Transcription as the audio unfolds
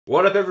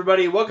What up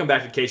everybody, welcome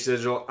back to Case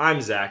Digital. I'm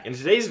Zach. In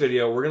today's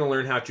video, we're going to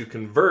learn how to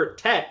convert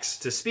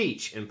text to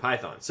speech in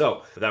Python.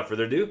 So without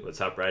further ado, let's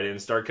hop right in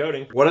and start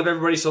coding. What up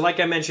everybody, so like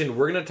I mentioned,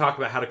 we're going to talk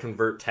about how to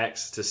convert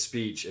text to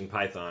speech in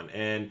Python.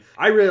 And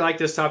I really like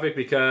this topic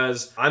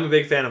because I'm a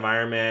big fan of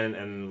Iron Man,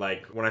 and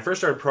like when I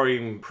first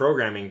started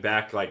programming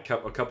back like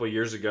a couple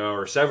years ago,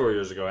 or several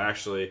years ago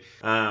actually,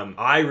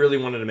 I really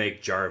wanted to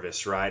make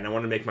Jarvis, right? And I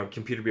wanted to make my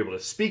computer be able to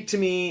speak to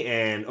me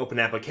and open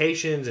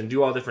applications and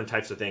do all different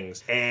types of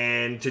things.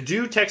 And to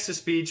do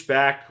text-to-speech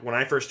back when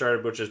I first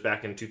started, which was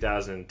back in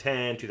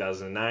 2010,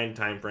 2009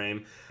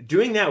 timeframe,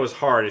 doing that was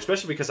hard,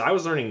 especially because I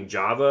was learning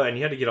Java and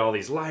you had to get all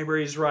these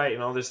libraries right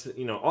and all this,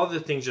 you know, all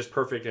the things just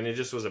perfect, and it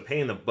just was a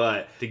pain in the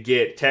butt to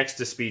get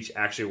text-to-speech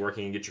actually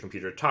working and get your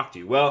computer to talk to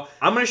you. Well,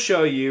 I'm going to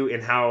show you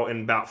in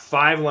about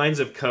 5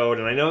 lines of code,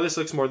 and I know this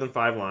looks more than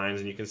 5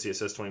 lines, and you can see it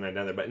says 29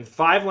 down there, but in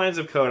 5 lines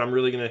of code, I'm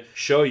really going to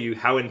show you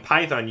how in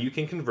Python you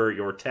can convert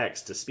your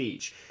text to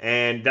speech.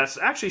 And that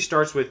actually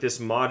starts with this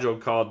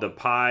module called the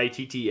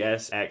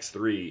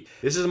PyTTSX3.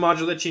 This is a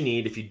module that you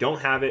need. If you don't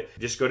have it,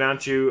 just go down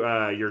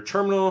to your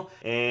terminal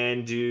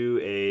and do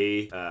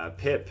a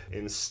pip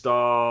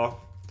install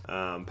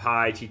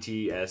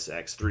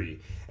PyTTSX3.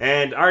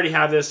 And I already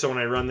have this, so when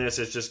I run this,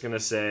 it's just going to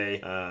say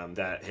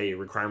that, hey,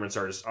 requirements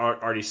are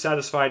already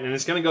satisfied, and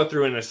it's going to go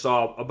through and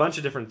install a bunch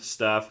of different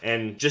stuff,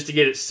 and just to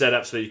get it set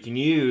up so that you can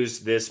use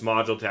this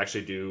module to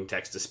actually do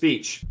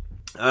text-to-speech.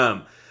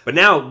 But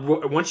now,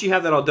 once you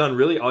have that all done,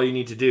 really all you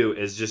need to do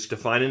is just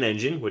define an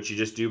engine, which you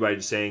just do by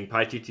just saying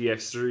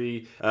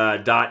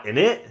PyTTX3 dot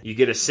init. You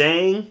get a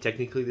saying.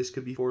 Technically, this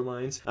could be 4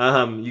 lines.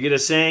 You get a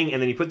saying,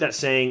 and then you put that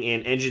saying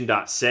in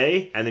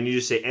engine.say, and then you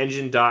just say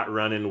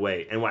engine.run and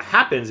wait. And what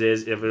happens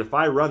is, if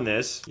I run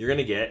this, you're going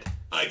to get...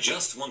 I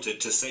just wanted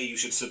to say you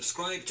should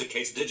subscribe to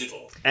Case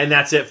Digital. And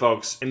that's it,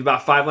 folks. In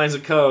about 5 lines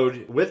of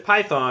code, with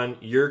Python,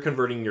 you're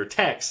converting your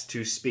text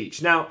to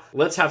speech. Now,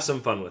 let's have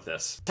some fun with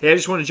this. Hey, I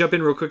just want to jump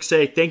in real quick,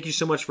 say thank you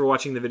so much for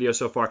watching the video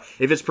so far.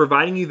 If it's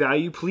providing you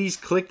value, please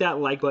click that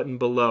like button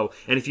below.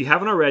 And if you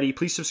haven't already,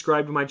 please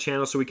subscribe to my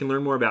channel so we can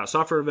learn more about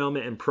software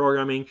development and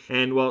programming.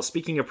 And well,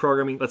 speaking of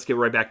programming, let's get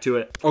right back to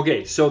it.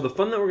 Okay, so the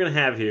fun that we're going to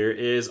have here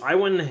is I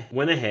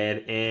went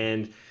ahead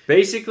and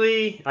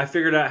basically, I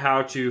figured out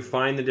how to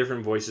find the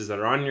different voices that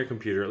are on your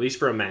computer, at least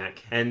for a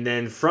Mac, and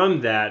then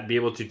from that, be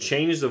able to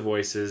change the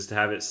voices to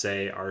have it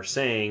say our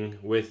saying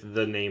with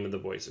the name of the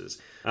voices.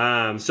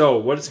 So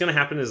what's going to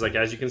happen is, like,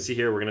 as you can see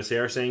here, we're going to say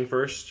our saying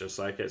first, just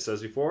like it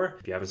says before.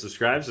 If you haven't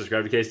subscribed,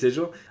 subscribe to Case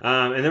Digital.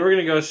 And then we're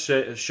going to go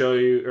show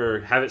you, or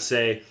have it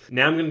say,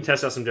 now I'm going to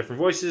test out some different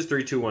voices,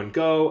 3, 2, 1,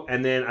 go.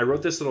 And then I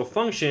wrote this little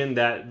function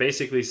that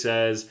basically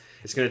says,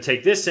 it's going to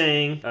take this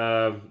saying,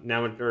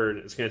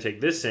 it's going to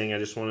take this saying. I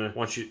just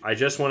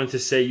wanted to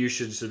say you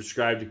should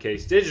subscribe to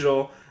Case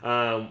Digital,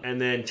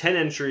 and then 10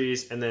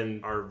 entries, and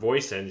then our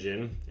voice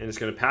engine, and it's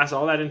going to pass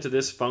all that into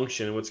this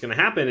function. And what's going to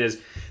happen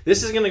is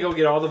this is going to go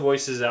get all the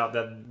voices out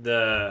that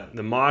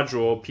the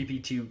module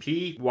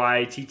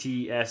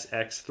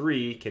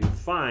PyTTSX3 can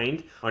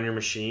find on your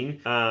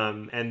machine,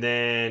 and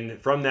then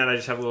from that I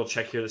just have a little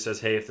check here that says,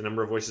 hey, if the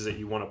number of voices that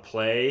you want to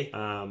play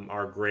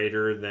are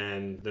greater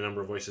than the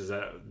number of voices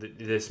that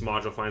this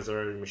module finds on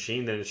our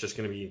machine, then it's just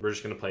going to be, we're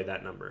just going to play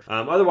that number.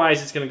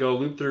 Otherwise, it's going to go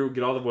loop through,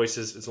 get all the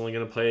voices. It's only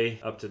going to play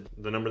up to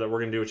the number that we're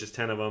going to do, which is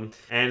 10 of them.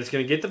 And it's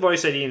going to get the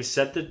voice ID and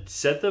set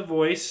the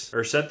voice,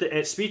 or set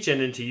the speech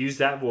engine to use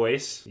that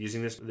voice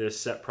using this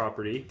set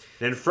property.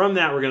 Then from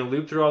that, we're going to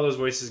loop through all those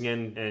voices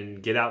again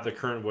and get out the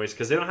current voice,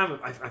 because they don't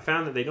have, I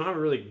found that they don't have a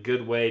really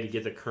good way to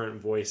get the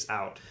current voice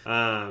out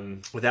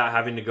without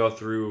having to go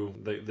through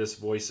this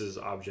voices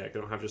object. They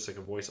don't have just like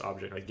a voice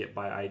object like get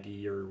by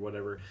ID or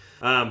whatever.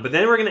 But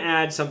then we're going to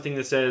add something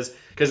that says,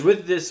 because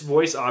with this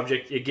voice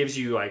object, it gives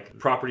you like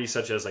properties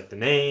such as like the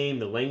name,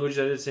 the language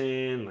that it's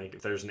in, like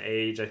if there's an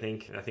age, I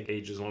think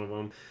age is one of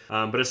them.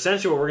 But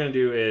essentially what we're going to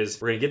do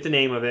is we're going to get the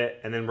name of it,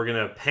 and then we're going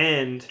to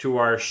append to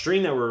our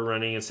string that we're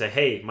running and say,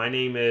 hey, my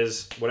name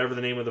is whatever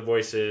the name of the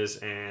voice is,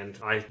 and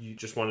you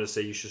just wanted to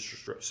say you should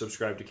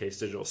subscribe to Case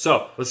Digital.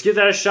 So let's give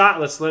that a shot.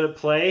 Let's let it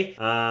play,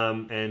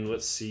 and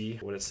let's see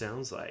what it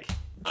sounds like.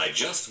 I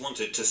just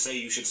wanted to say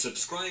you should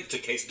subscribe to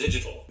Case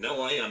Digital. Now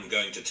I am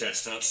going to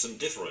test out some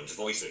different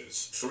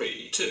voices.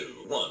 3,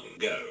 2, 1,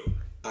 go.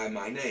 Hi,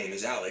 my name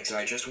is Alex.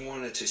 I just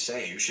wanted to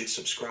say you should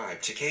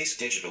subscribe to Case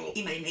Digital.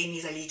 My name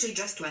is Alice. I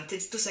just wanted to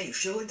say you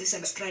should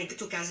subscribe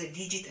to Case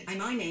Digital.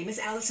 My name is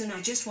Allison. I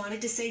just wanted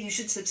to say you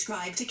should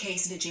subscribe to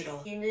Case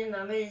Digital. Min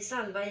namn är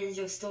Salva. I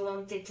just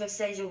wanted to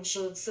say you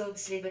should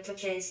subscribe to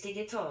Case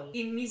Digital.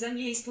 In my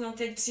name is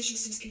wanted to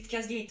subscribe to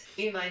Case Digital.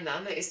 My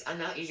name is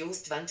Anna. I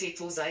just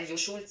wanted to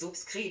say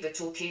you should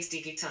subscribe to Case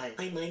Digital.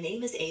 My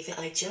name is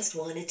Ava. I just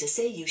wanted to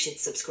say you should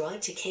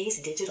subscribe to Case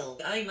Digital.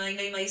 My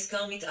name is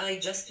Kermit. I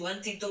just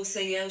wanted to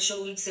say you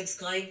should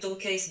subscribe to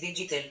Case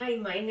Digital. Hi,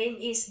 my name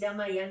is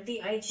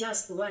Damayanti. I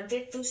just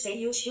wanted to say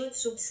you should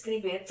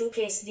subscribe to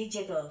Case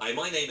Digital. Hi,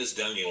 my name is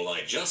Daniel.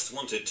 I just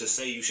wanted to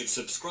say you should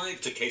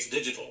subscribe to Case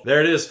Digital.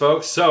 There it is,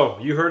 folks. So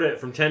you heard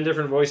it from 10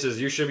 different voices.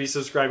 You should be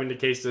subscribing to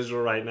Case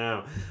Digital right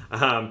now.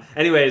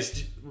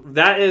 Anyways,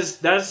 that's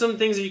some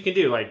things that you can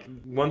do. Like,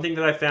 one thing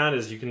that I found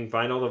is you can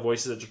find all the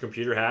voices that your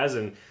computer has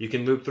and you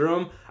can loop through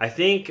them. I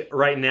think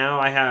right now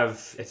I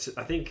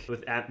think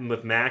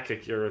with Mac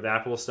or with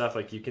Apple stuff,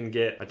 like, you can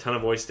get a ton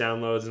of voice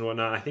downloads and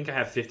whatnot. I think I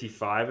have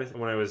 55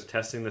 when I was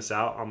testing this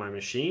out on my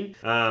machine.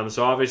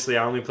 So obviously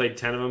I only played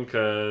 10 of them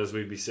because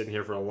we'd be sitting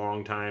here for a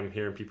long time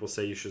hearing people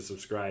say you should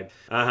subscribe.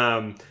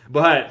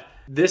 But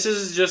this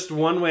is just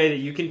one way that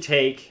you can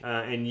take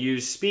and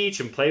use speech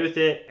and play with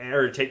it,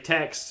 or take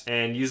text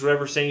and use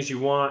whatever sayings you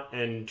want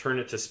and turn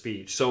it to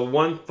speech. So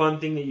one fun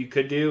thing that you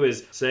could do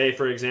is, say,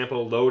 for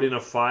example, load in a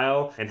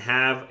file and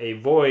have a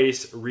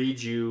voice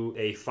read you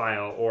a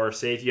file. Or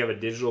say if you have a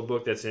digital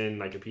book that's in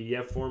like a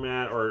PDF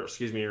format, or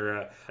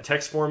a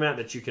text format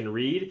that you can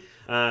read,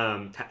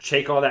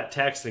 take all that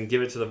text and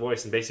give it to the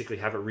voice and basically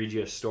have it read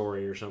you a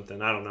story or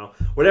something. I don't know.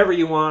 Whatever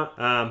you want.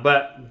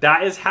 But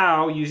that is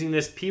how, using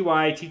this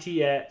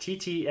PyTTSX3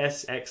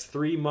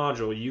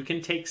 module, you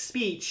can take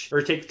speech,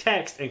 or take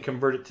text and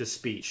convert it to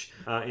speech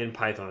in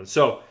Python.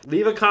 So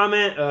leave a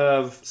comment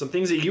of some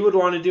things that you would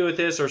want to do with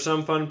this, or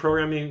some fun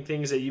programming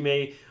things that you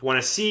may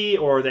want to see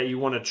or that you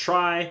want to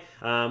try.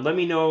 Let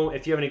me know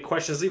if you have any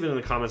questions. Leave it in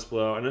the comments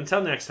below. And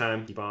until next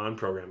time, keep on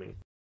programming.